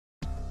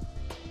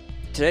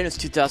Today in this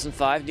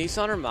 2005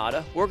 Nissan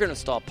Armada, we're going to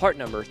install part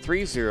number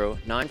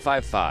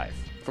 30955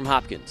 from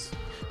Hopkins.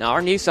 Now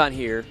our Nissan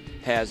here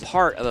has the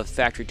heart of a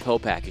factory tow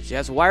package. It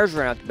has wires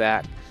around the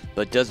back,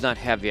 but does not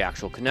have the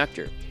actual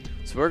connector.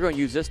 So we're going to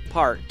use this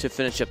part to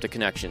finish up the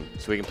connection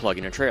so we can plug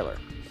in a trailer.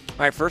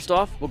 Alright, first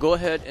off, we'll go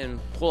ahead and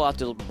pull out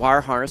the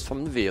wire harness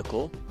from the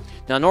vehicle.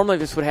 Now normally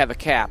this would have a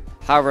cap,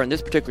 however in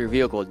this particular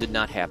vehicle it did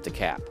not have the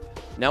cap.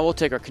 Now we'll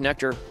take our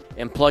connector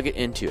and plug it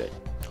into it.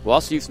 We'll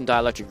also use some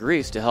dielectric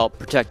grease to help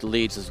protect the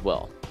leads as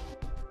well.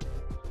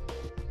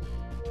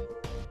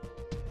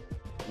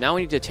 Now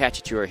we need to attach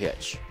it to our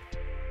hitch.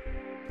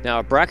 Now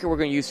a bracket we're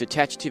going to use to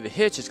attach it to the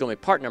hitch is going to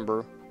be part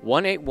number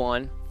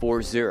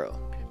 18140.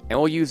 And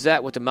we'll use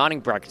that with the mounting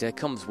bracket that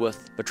comes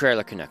with the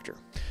trailer connector.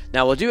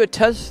 Now we'll do a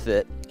test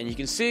fit, and you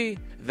can see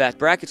that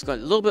bracket's going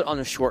a little bit on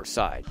the short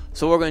side.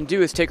 So what we're going to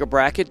do is take our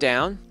bracket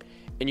down,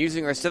 and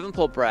using our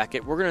 7-pole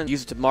bracket, we're going to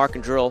use it to mark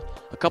and drill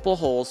a couple of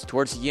holes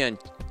towards the end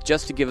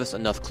just to give us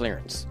enough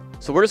clearance.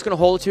 So we're just going to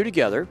hold the two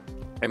together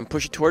and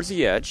push it towards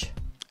the edge,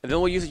 and then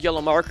we'll use a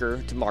yellow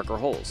marker to mark our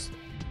holes.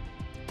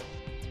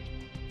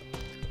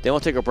 Then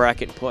we'll take our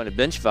bracket and put in a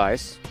bench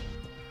vise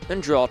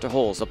and drill out the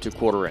holes up to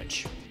 1/4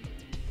 inch.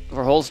 If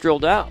our hole's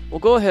drilled out, we'll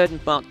go ahead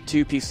and mount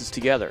two pieces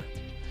together.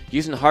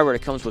 Using the hardware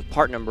that comes with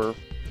part number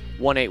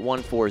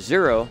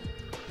 18140, we'll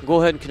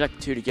go ahead and connect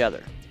the two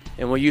together.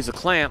 And we'll use a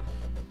clamp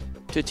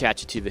to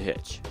attach it to the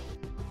hitch.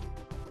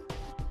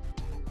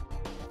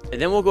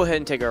 And then we'll go ahead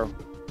and take our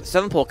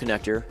 7-pole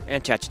connector and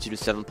attach it to the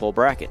 7-pole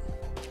bracket.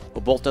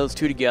 We'll bolt those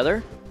two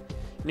together,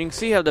 and you can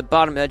see how the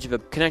bottom edge of the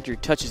connector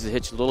touches the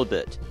hitch a little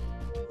bit.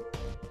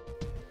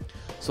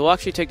 So we'll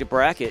actually take the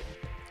bracket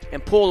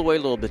and pull it away a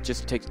little bit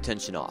just to take the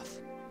tension off.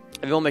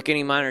 And we'll make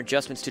any minor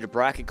adjustments to the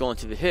bracket going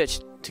to the hitch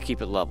to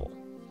keep it level.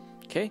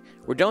 Okay,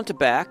 we're done with the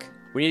back.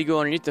 We need to go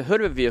underneath the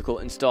hood of the vehicle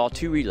and install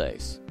 2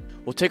 relays.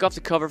 We'll take off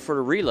the cover for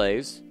the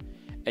relays,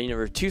 and there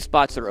are 2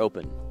 spots that are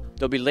open.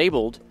 They'll be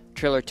labeled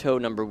trailer tow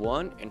number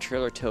 1 and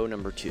trailer tow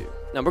number 2.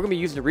 Now we're going to be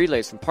using the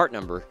relays from part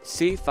number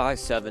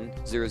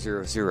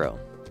C57000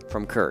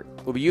 from Kurt.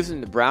 We'll be using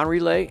the brown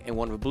relay and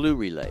one of the blue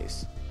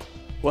relays.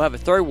 We'll have a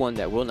third one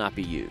that will not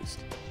be used.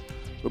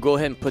 We'll go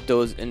ahead and put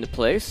those into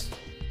place.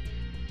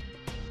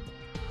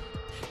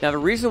 Now the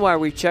reason why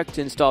we checked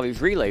to install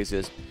these relays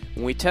is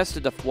when we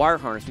tested the wire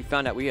harness, we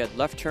found out we had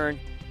left turn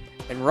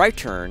and right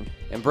turn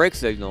and brake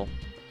signal,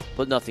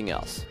 but nothing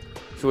else.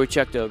 So we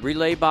checked the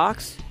relay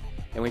box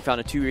and we found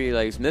the 2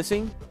 relays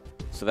missing,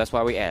 so that's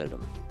why we added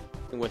them.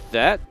 And with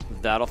that,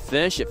 that'll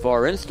finish it for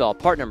our install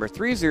part number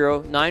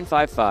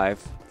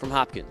 30955 from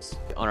Hopkins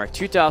on our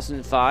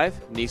 2005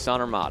 Nissan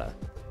Armada.